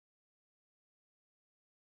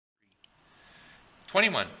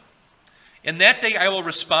21. In that day I will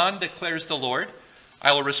respond, declares the Lord.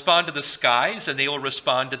 I will respond to the skies, and they will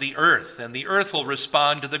respond to the earth. And the earth will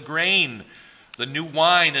respond to the grain, the new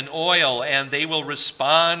wine and oil, and they will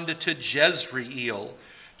respond to Jezreel.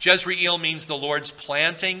 Jezreel means the Lord's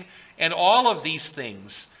planting, and all of these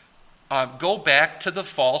things go back to the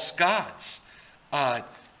false gods.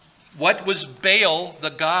 What was Baal the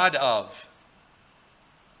god of?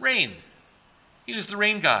 Rain. He was the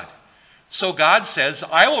rain god. So God says,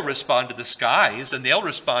 I will respond to the skies, and they'll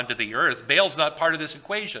respond to the earth. Baal's not part of this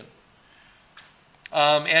equation.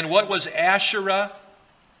 And what was Asherah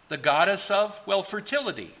the goddess of? Well,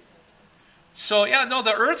 fertility. So yeah, no,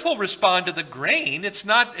 the earth will respond to the grain. It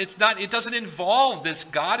doesn't involve this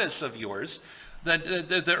goddess of yours.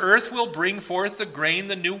 The earth will bring forth the grain,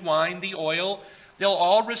 the new wine, the oil. They'll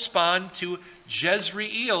all respond to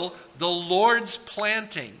Jezreel, the Lord's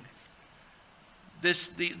planting.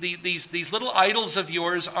 These little idols of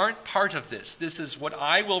yours aren't part of this. This is what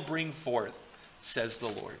I will bring forth, says the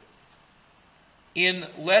Lord. In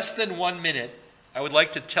less than 1 minute, I would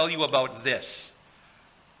like to tell you about this.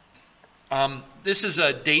 This is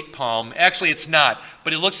a date palm. Actually, it's not,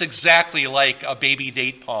 but it looks exactly like a baby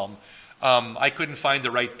date palm. I couldn't find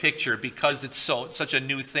the right picture because it's such a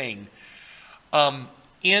new thing.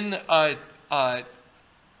 In a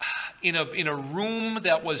room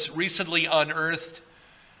that was recently unearthed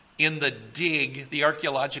in the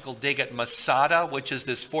archaeological dig at Masada, which is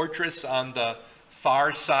this fortress on the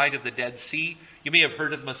far side of the Dead Sea. You may have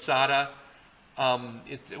heard of Masada.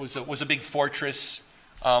 It was a big fortress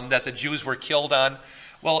that the Jews were killed on.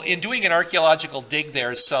 Well, in doing an archaeological dig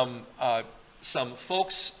there, some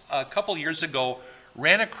folks a couple years ago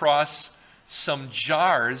ran across some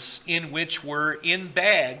jars in which were in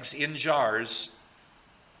bags, in jars,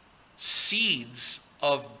 seeds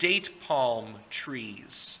of date palm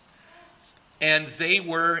trees. And they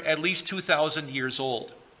were at least 2,000 years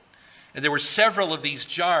old. And there were several of these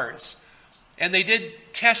jars. And they did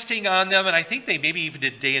testing on them, and I think they maybe even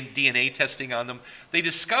did DNA testing on them. They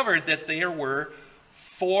discovered that there were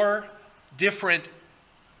 4 different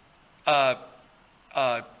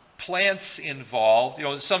plants involved. You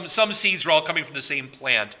know, some seeds were all coming from the same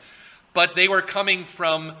plant, but they were coming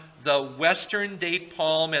from the western date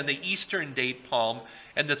palm and the eastern date palm.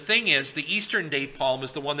 And the thing is, the eastern date palm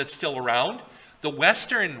is the one that's still around. The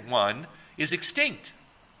western one is extinct.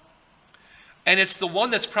 And it's the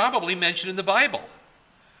one that's probably mentioned in the Bible.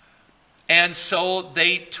 And so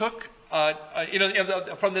they took,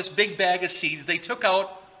 from this big bag of seeds, they took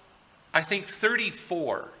out, I think,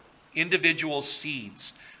 34 individual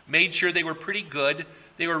seeds, made sure they were pretty good.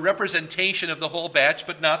 They were a representation of the whole batch,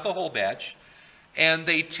 but not the whole batch. And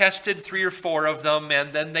they tested 3 or 4 of them,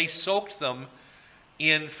 and then they soaked them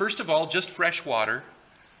in, first of all, just fresh water.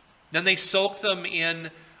 Then they soaked them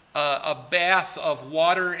in a bath of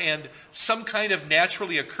water and some kind of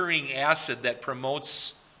naturally occurring acid that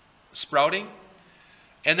promotes sprouting.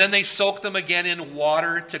 And then they soaked them again in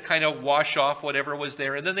water to kind of wash off whatever was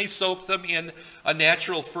there. And then they soaked them in a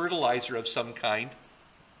natural fertilizer of some kind.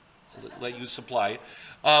 I'll let you supply.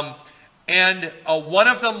 And one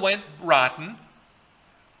of them went rotten.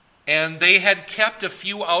 And they had kept a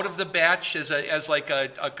few out of the batch as like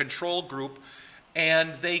a control group.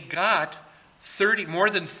 And they got more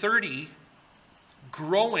than 30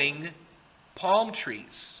 growing palm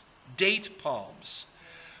trees, date palms.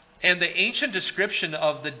 And the ancient description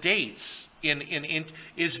of the dates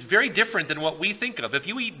is very different than what we think of. If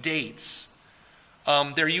you eat dates,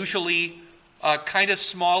 they're usually kind of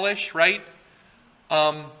smallish, right?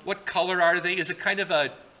 What color are they? Is it kind of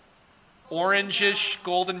a orangish,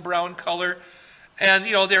 golden brown color? And,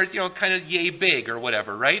 they're, kind of yay big or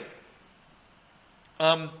whatever, right?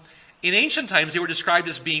 In ancient times, they were described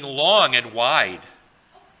as being long and wide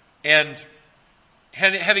and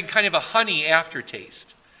having kind of a honey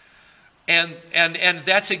aftertaste. And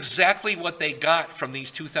that's exactly what they got from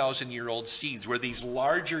these 2,000-year-old seeds, were these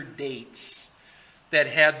larger dates that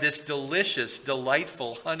had this delicious,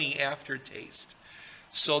 delightful honey aftertaste.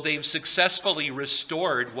 So they've successfully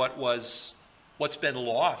restored what's been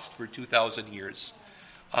lost for 2,000 years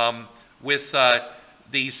with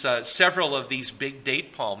these several of these big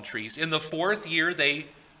date palm trees. In the 4th year, they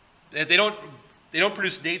don't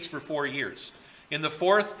produce dates for 4 years. In the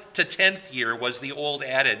 4th to 10th year was the old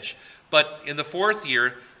adage, but in the 4th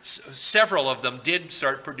year, several of them did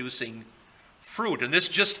start producing fruit. And this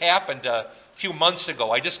just happened a few months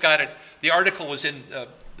ago. I just got it. The article was in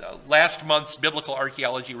last month's Biblical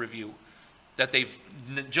Archaeology Review, that they've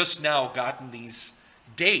just now gotten these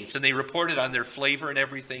dates, and they reported on their flavor and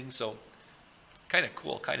everything. So kind of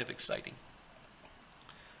cool, kind of exciting.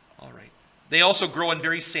 All right. They also grow in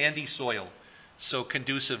very sandy soil, so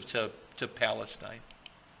conducive to Palestine.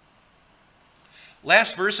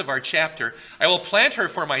 Last verse of our chapter, I will plant her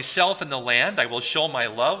for myself in the land. I will show my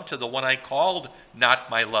love to the one I called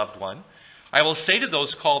not my loved one. I will say to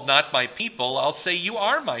those called not my people, I'll say, you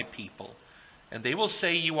are my people. And they will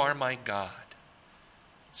say, you are my God.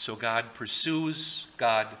 So God pursues,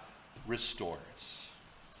 God restores.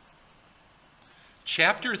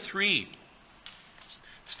 Chapter 3.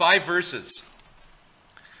 It's 5 verses.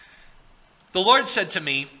 The Lord said to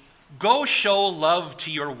me, go show love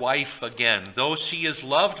to your wife again, though she is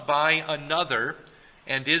loved by another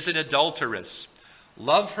and is an adulteress.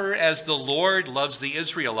 Love her as the Lord loves the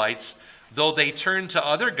Israelites, though they turn to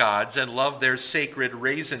other gods and love their sacred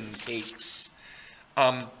raisin cakes.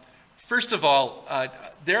 First of all,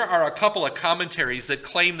 there are a couple of commentaries that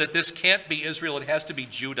claim that this can't be Israel, it has to be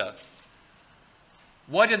Judah.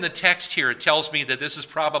 What in the text here tells me that this is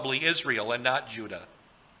probably Israel and not Judah?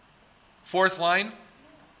 Fourth line,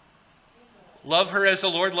 love her as the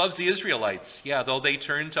Lord loves the Israelites. Yeah, though they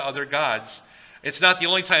turn to other gods. It's not the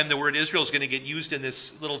only time the word Israel is going to get used in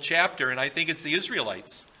this little chapter, and I think it's the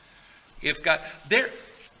Israelites. If God,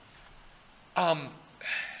 I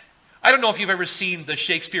don't know if you've ever seen the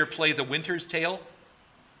Shakespeare play The Winter's Tale.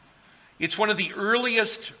 It's one of the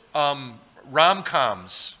earliest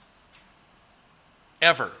rom-coms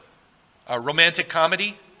ever. A romantic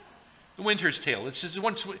comedy. The Winter's Tale. It's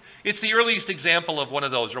the earliest example of one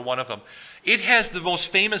of those, or one of them. It has the most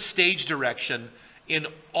famous stage direction in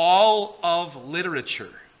all of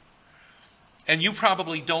literature. And you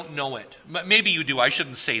probably don't know it. Maybe you do. I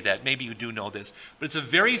shouldn't say that. Maybe you do know this. But it's a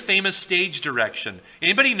very famous stage direction.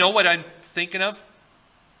 Anybody know what I'm thinking of?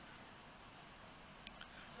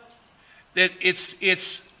 That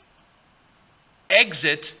it's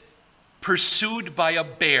exit pursued by a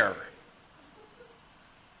bear.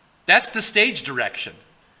 That's the stage direction.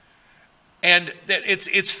 And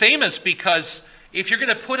it's famous because if you're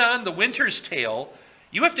going to put on The Winter's Tale,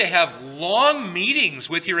 you have to have long meetings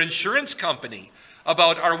with your insurance company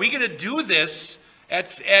about, are we going to do this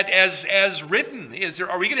as written?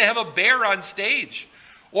 Are we going to have a bear on stage?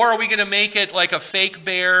 Or are we going to make it like a fake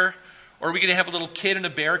bear? Or are we going to have a little kid in a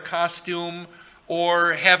bear costume?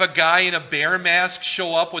 Or have a guy in a bear mask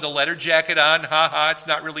show up with a leather jacket on? Ha ha, it's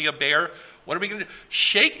not really a bear. What are we going to do?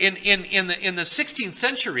 In the 16th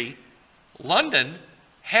century, London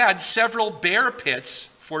had several bear pits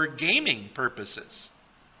for gaming purposes.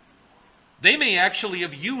 They may actually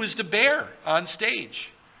have used a bear on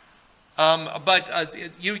stage. But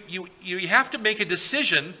you have to make a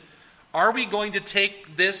decision. Are we going to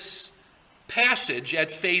take this passage at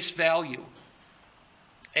face value?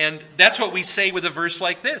 And that's what we say with a verse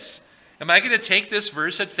like this. Am I going to take this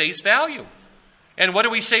verse at face value? And what do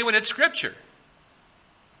we say when it's Scripture?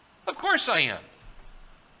 Of course I am.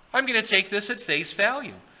 I'm going to take this at face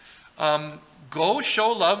value. Go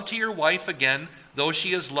show love to your wife again, though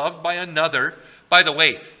she is loved by another. By the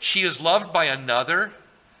way, she is loved by another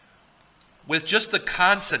with just the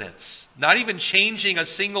consonants, not even changing a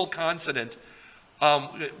single consonant,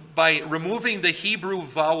 by removing the Hebrew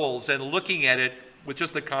vowels and looking at it with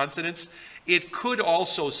just the consonants. It could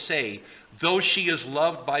also say, though she is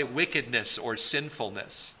loved by wickedness or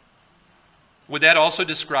sinfulness. Would that also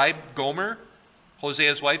describe Gomer,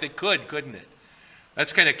 Hosea's wife? It could, couldn't it?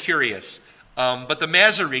 That's kind of curious. But the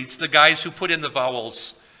Masoretes, the guys who put in the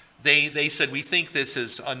vowels, they said, we think this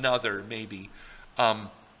is another, maybe. And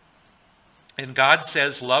God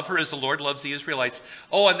says, love her as the Lord loves the Israelites.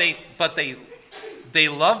 Oh, and they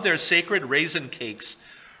love their sacred raisin cakes.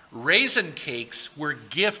 Raisin cakes were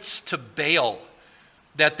gifts to Baal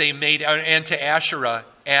that they made, and to Asherah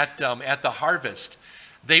at the harvest.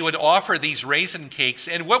 They would offer these raisin cakes.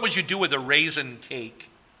 And what would you do with a raisin cake?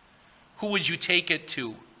 Who would you take it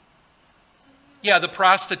to? Yeah, the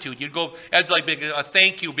prostitute. You'd go, as like a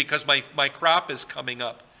thank you because my crop is coming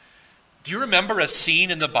up. Do you remember a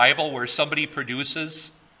scene in the Bible where somebody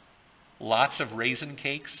produces lots of raisin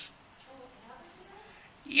cakes?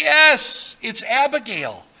 Yes, it's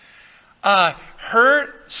Abigail.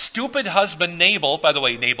 Her stupid husband Nabal, by the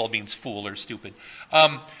way, Nabal means fool or stupid.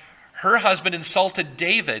 Her husband insulted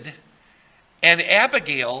David, and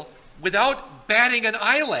Abigail, without batting an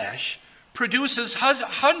eyelash, produces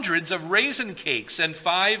hundreds of raisin cakes and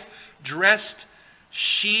 5 dressed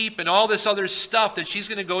sheep and all this other stuff that she's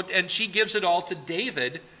going to go, and she gives it all to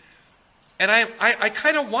David. And I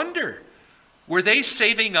kind of wonder, were they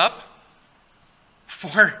saving up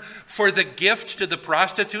for the gift to the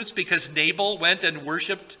prostitutes because Nabal went and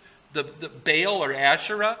worshipped the Baal or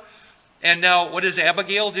Asherah? And now what does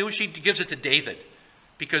Abigail do? She gives it to David,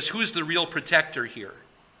 because who's the real protector here?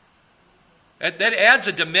 That adds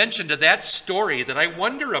a dimension to that story that I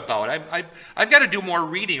wonder about. I've got to do more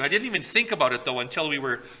reading. I didn't even think about it, though, until we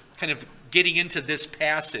were kind of getting into this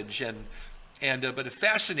passage, but a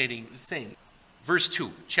fascinating thing. Verse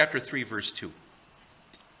 2, chapter 3, verse 2.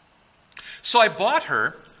 So I bought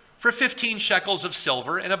her for 15 shekels of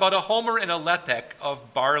silver and about a homer and a lethek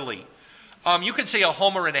of barley. You could say a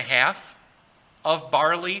homer and a half of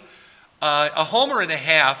barley. A homer and a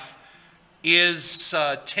half is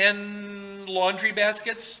 10 laundry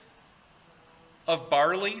baskets of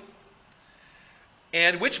barley,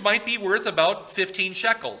 and which might be worth about 15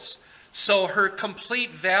 shekels. So her complete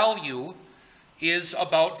value is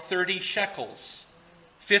about 30 shekels.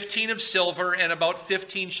 15 of silver and about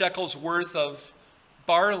 15 shekels worth of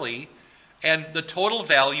barley. And the total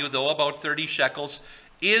value, though, about 30 shekels,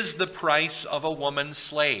 is the price of a woman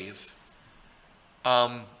slave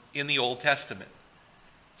in the Old Testament.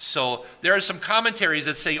 So there are some commentaries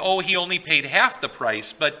that say, oh, he only paid half the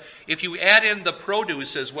price. But if you add in the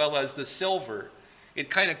produce as well as the silver, it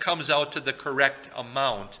kind of comes out to the correct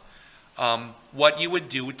amount. What you would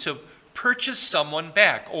do to purchase someone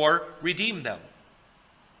back or redeem them.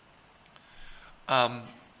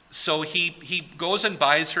 So he goes and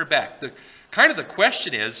buys her back. The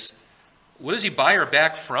question is, what does he buy her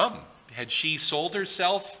back from? Had she sold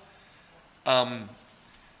herself?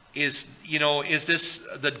 Is this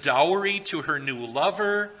the dowry to her new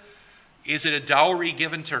lover? Is it a dowry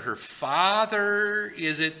given to her father?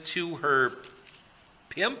 Is it to her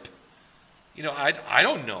pimp? I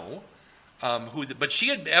don't know but she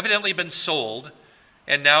had evidently been sold,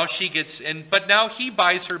 and now but now he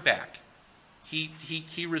buys her back.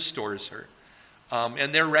 He restores her,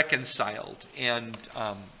 and they're reconciled. And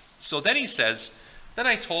so then he says, then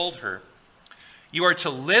I told her, you are to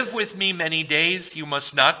live with me many days. You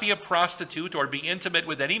must not be a prostitute or be intimate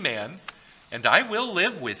with any man, and I will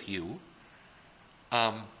live with you.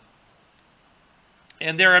 And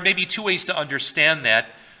there are maybe two ways to understand that,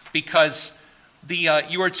 because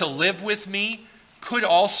you are to live with me could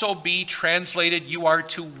also be translated, you are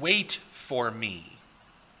to wait for me.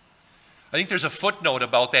 I think there's a footnote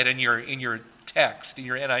about that in your text, in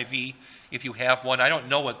your NIV, if you have one. I don't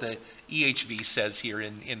know what the EHV says here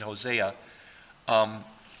in Hosea.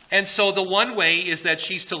 And so the one way is that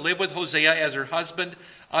she's to live with Hosea as her husband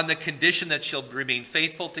on the condition that she'll remain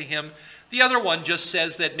faithful to him. The other one just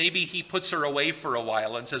says that maybe he puts her away for a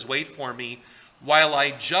while and says, wait for me while I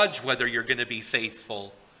judge whether you're going to be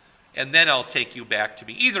faithful, and then I'll take you back to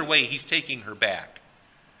me. Either way, he's taking her back.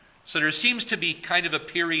 So there seems to be kind of a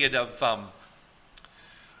period of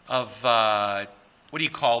what do you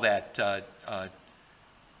call that?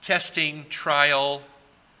 Testing, trial,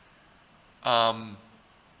 or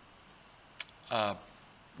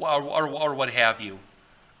what have you.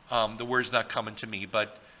 The word's not coming to me,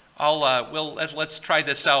 but let's try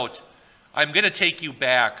this out. I'm going to take you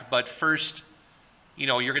back, but first,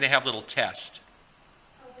 you're going to have a little test.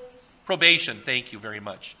 Probation, thank you very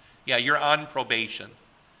much. Yeah, you're on probation.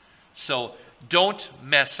 So don't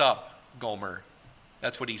mess up, Gomer.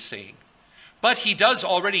 That's what he's saying. But he does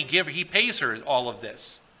already he pays her all of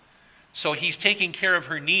this. So he's taking care of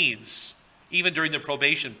her needs, even during the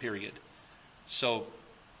probation period. So,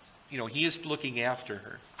 he is looking after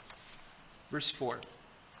her. Verse 4.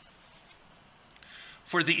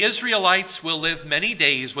 For the Israelites will live many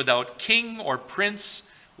days without king or prince,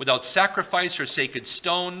 without sacrifice or sacred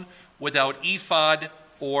stone, without ephod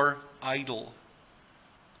or idol.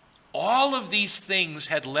 All of these things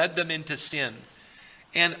had led them into sin.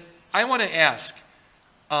 And I want to ask,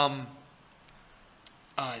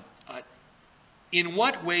 in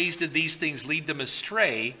what ways did these things lead them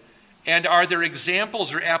astray? And are there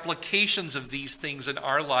examples or applications of these things in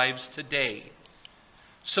our lives today?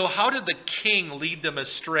 So how did the king lead them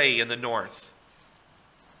astray in the north?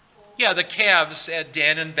 Yeah, the calves at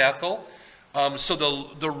Dan and Bethel. So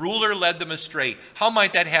the ruler led them astray. How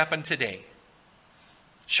might that happen today?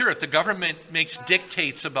 Sure, if the government makes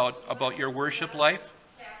dictates about your worship life.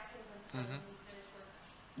 Mm-hmm.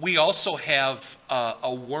 We also have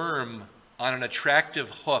a worm on an attractive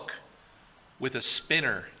hook with a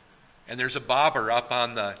spinner, and there's a bobber up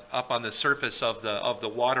on the surface of the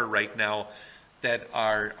water right now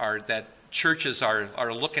that churches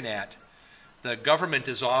are looking at. The government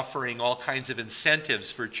is offering all kinds of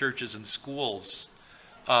incentives for churches and schools,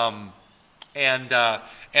 and the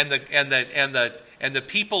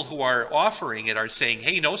people who are offering it are saying,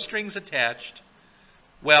 "Hey, no strings attached."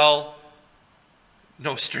 Well,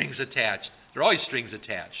 no strings attached. There are always strings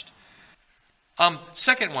attached.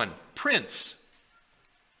 Second one, prince.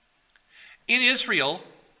 In Israel,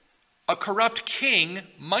 a corrupt king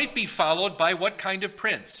might be followed by what kind of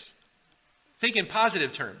prince? Think in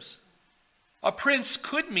positive terms. A prince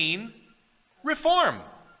could mean reform,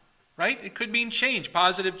 right? It could mean change,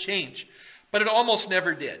 positive change. But it almost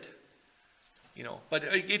never did. But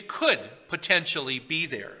it could potentially be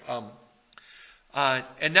there.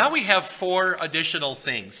 And now we have 4 additional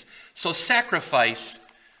things. So sacrifice,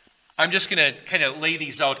 I'm just going to kind of lay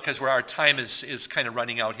these out because our time is kind of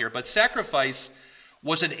running out here. But sacrifice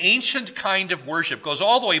was an ancient kind of worship. Goes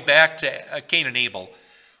all the way back to Cain and Abel.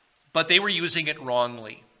 But they were using it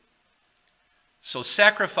wrongly. So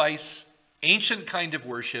sacrifice, ancient kind of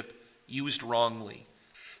worship, used wrongly.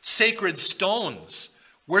 Sacred stones.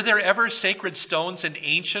 Were there ever sacred stones in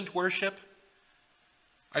ancient worship?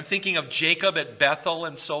 I'm thinking of Jacob at Bethel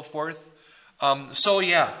and so forth.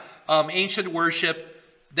 Ancient worship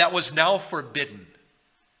that was now forbidden.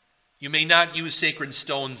 You may not use sacred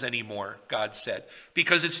stones anymore, God said,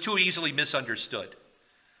 because it's too easily misunderstood.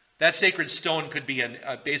 That sacred stone could be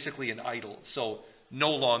basically an idol, so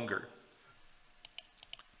no longer.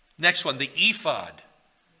 Next one, the ephod.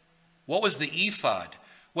 What was the ephod?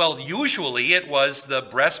 Well, usually it was the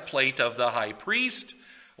breastplate of the high priest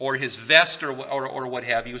or his vest or what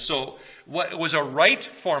have you. So it was a right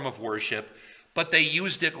form of worship, but they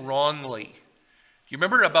used it wrongly. You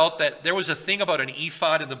remember about that? There was a thing about an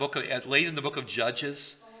ephod late in the book of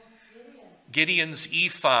Judges. Gideon's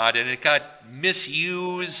ephod, and it got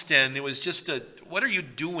misused, and it was just what are you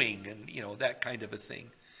doing? And, that kind of a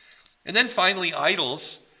thing. And then finally,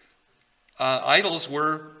 idols. Idols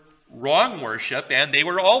were wrong worship, and they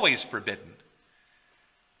were always forbidden.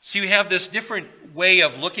 So you have this different way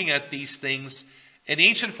of looking at these things. An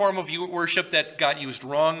ancient form of worship that got used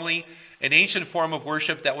wrongly, an ancient form of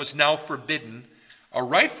worship that was now forbidden, a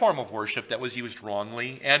right form of worship that was used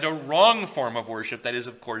wrongly, and a wrong form of worship that is,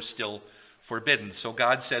 of course, still forbidden. So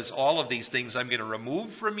God says, all of these things I'm going to remove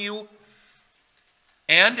from you.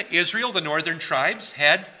 And Israel, the northern tribes,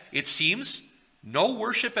 had, it seems, no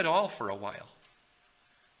worship at all for a while.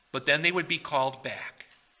 But then they would be called back.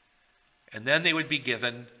 And then they would be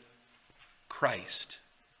given Christ.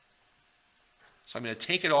 So I'm going to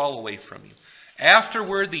take it all away from you.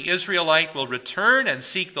 Afterward, the Israelite will return and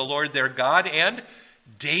seek the Lord their God and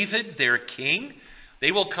David their king.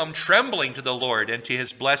 They will come trembling to the Lord and to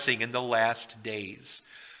his blessing in the last days.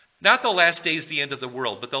 Not the last days, the end of the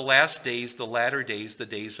world, but the last days, the latter days, the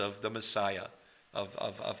days of the Messiah,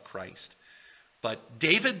 of Christ. But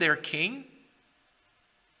David their king?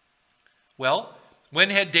 Well, when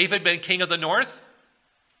had David been king of the north?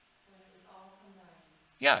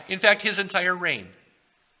 Yeah, in fact, his entire reign.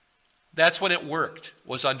 That's when it worked,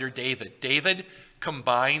 was under David. David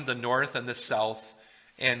combined the north and the south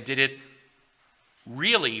and did it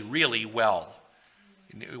really, really well.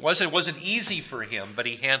 It wasn't easy for him, but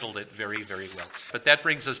he handled it very, very well. But that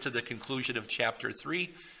brings us to the conclusion of chapter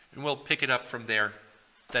 3, and we'll pick it up from there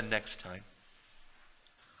then next time.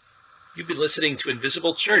 You've been listening to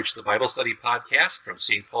Invisible Church, the Bible study podcast from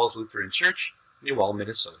St. Paul's Lutheran Church, New Ulm,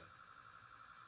 Minnesota.